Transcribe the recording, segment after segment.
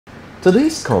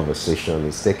Today's conversation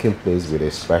is taking place with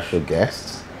a special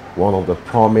guest, one of the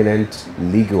prominent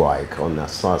legal icons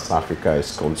as far as Africa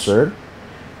is concerned.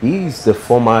 He is the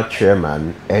former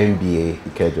chairman, NBA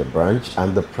Ikeja branch,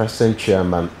 and the present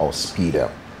chairman of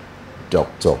SPIDEL,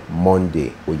 Dr.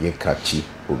 Monday Oyekachi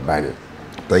Ubani.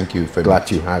 Thank you, Femi. Glad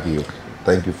to have you.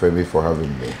 Thank you, Femi, for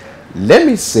having me. Let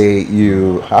me say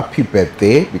you happy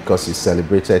birthday because you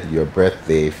celebrated your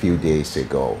birthday a few days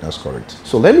ago. That's correct.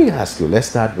 So let me ask you, let's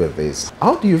start with this.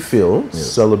 How do you feel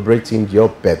celebrating your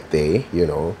birthday,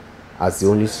 as the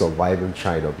only surviving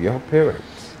child of your parents?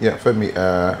 Yeah, Femi,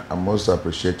 I must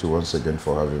appreciate you once again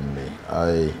for having me.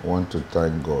 I want to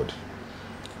thank God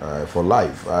for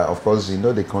life. Of course,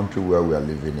 the country where we are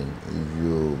living in, if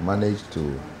you manage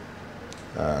to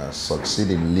succeed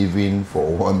in living for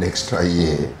one extra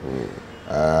year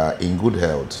in good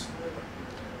health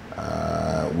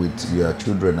with your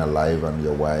children alive and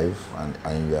your wife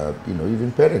and your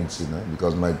even parents,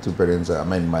 because my two parents,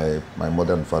 my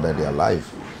mother and father, they are alive.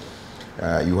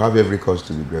 You have every cause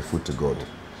to be grateful to God,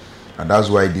 and that's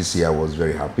why this year I was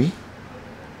very happy.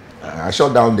 I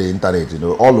shut down the internet,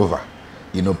 all over.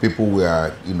 People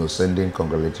were sending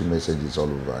congratulatory messages all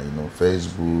over,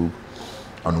 Facebook,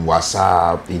 on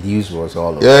WhatsApp. The news was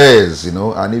all over. Yes,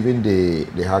 and even the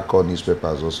hardcore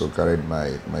newspapers also carried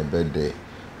my birthday,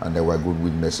 and there were good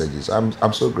messages.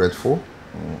 I'm so grateful.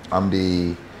 I'm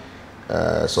the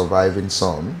surviving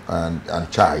son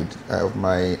and child of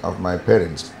my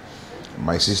parents.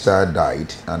 My sister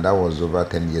died, and that was over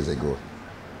 10 years ago.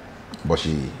 But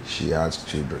she has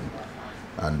children,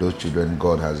 and those children,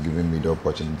 God has given me the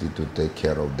opportunity to take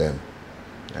care of them.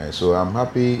 So I'm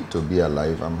happy to be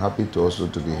alive. I'm happy to also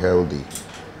to be healthy,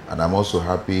 and I'm also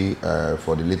happy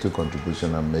for the little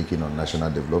contribution I'm making on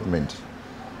national development,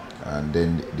 and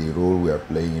then the role we are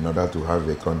playing in order to have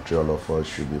a country all of us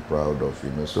should be proud of.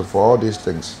 So for all these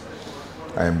things,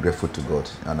 I am grateful to God,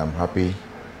 and I'm happy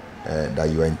that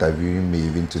you are interviewing me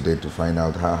even today to find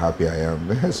out how happy I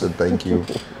am. So thank you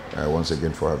once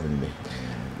again for having me.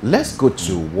 Let's go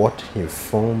to what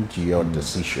informed your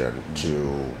decision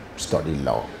to study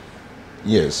law.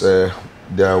 Yes,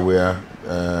 there were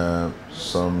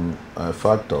some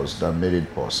factors that made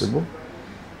it possible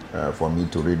for me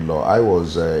to read law. I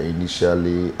was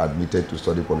initially admitted to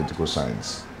study political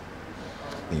science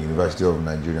in the University of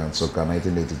Nigeria in Nsukka,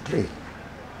 1983.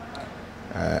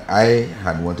 I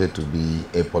had wanted to be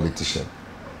a politician.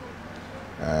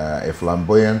 A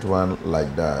flamboyant one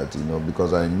like that,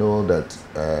 because I know that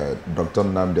Dr.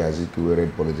 Nnamdi Azikiwe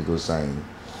read political science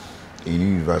in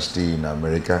university in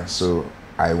America, so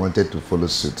I wanted to follow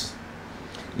suit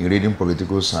in reading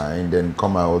political science, then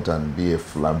come out and be a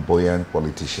flamboyant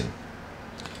politician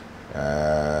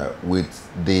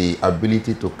with the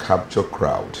ability to capture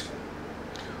crowd,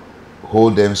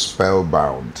 hold them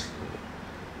spellbound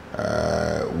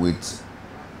with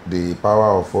the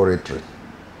power of oratory.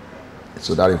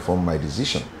 So that informed my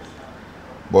decision.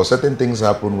 But certain things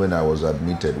happened when I was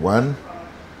admitted. One,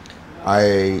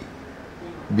 I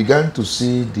began to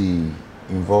see the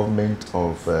involvement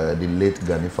of the late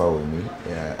Gani Fawehinmi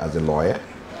as a lawyer,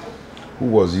 who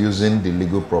was using the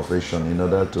legal profession in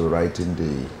order to right in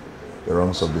the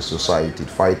wrongs of the society,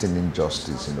 fighting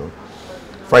injustice,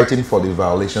 fighting for the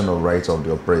violation of rights of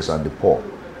the oppressed and the poor,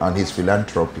 and his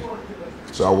philanthropy.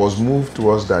 So I was moved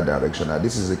towards that direction. Now,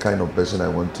 this is the kind of person I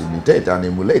want to imitate and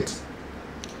emulate.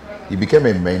 He became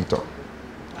a mentor.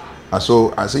 And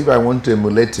so, as if I want to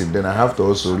emulate him, then I have to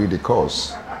also read the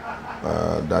course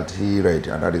that he read,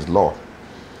 and that is law.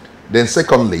 Then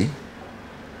secondly,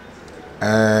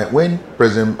 when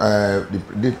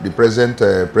the present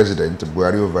President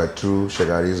Buhari overthrew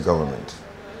Shagari's government,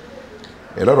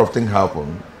 a lot of things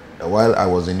happened while I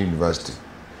was in university.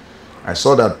 I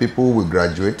saw that people would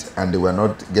graduate and they were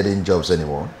not getting jobs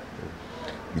anymore.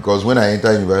 Because when I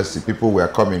entered university, people were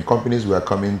coming, companies were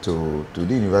coming to the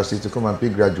university to come and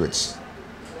pick graduates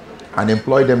and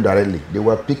employ them directly. They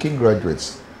were picking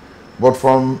graduates. But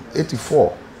from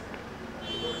 84,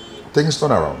 things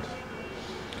turned around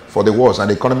for the worse, and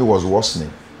the economy was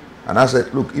worsening. And I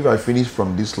said, look, if I finish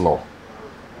from this law,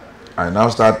 I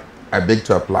beg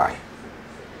to apply.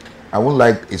 I won't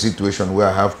like a situation where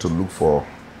I have to look for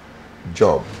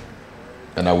job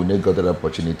and I will not get that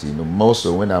opportunity, more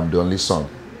so when I'm the only son.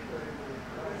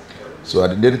 So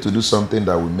I needed to do something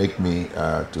that would make me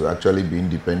to actually be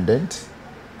independent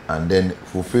and then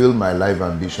fulfill my life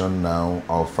ambition now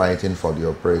of fighting for the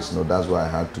oppressed. That's why I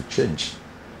had to change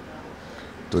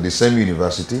to the same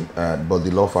university, but the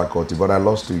law faculty, but I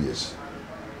lost 2 years.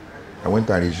 I went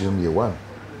and resumed year 1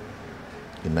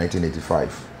 in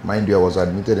 1985. Mind you, I was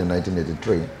admitted in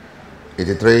 1983.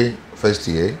 83 first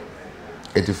year,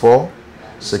 84,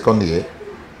 second year.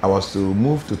 I was to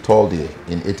move to third year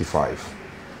in 85,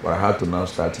 but I had to now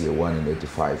start year 1 in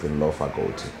 85 in law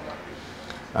faculty.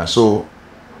 And so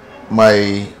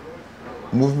my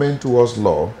movement towards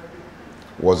law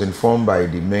was informed by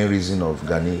the main reason of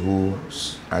Gani,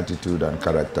 whose attitude and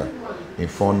character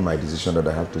informed my decision that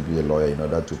I have to be a lawyer in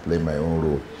order to play my own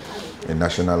role in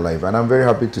national life. And I'm very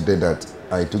happy today that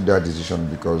I took that decision,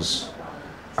 because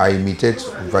I imitate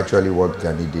virtually what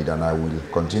Gani did, and I will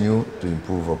continue to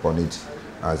improve upon it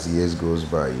as the years goes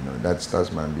by.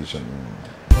 That's my ambition.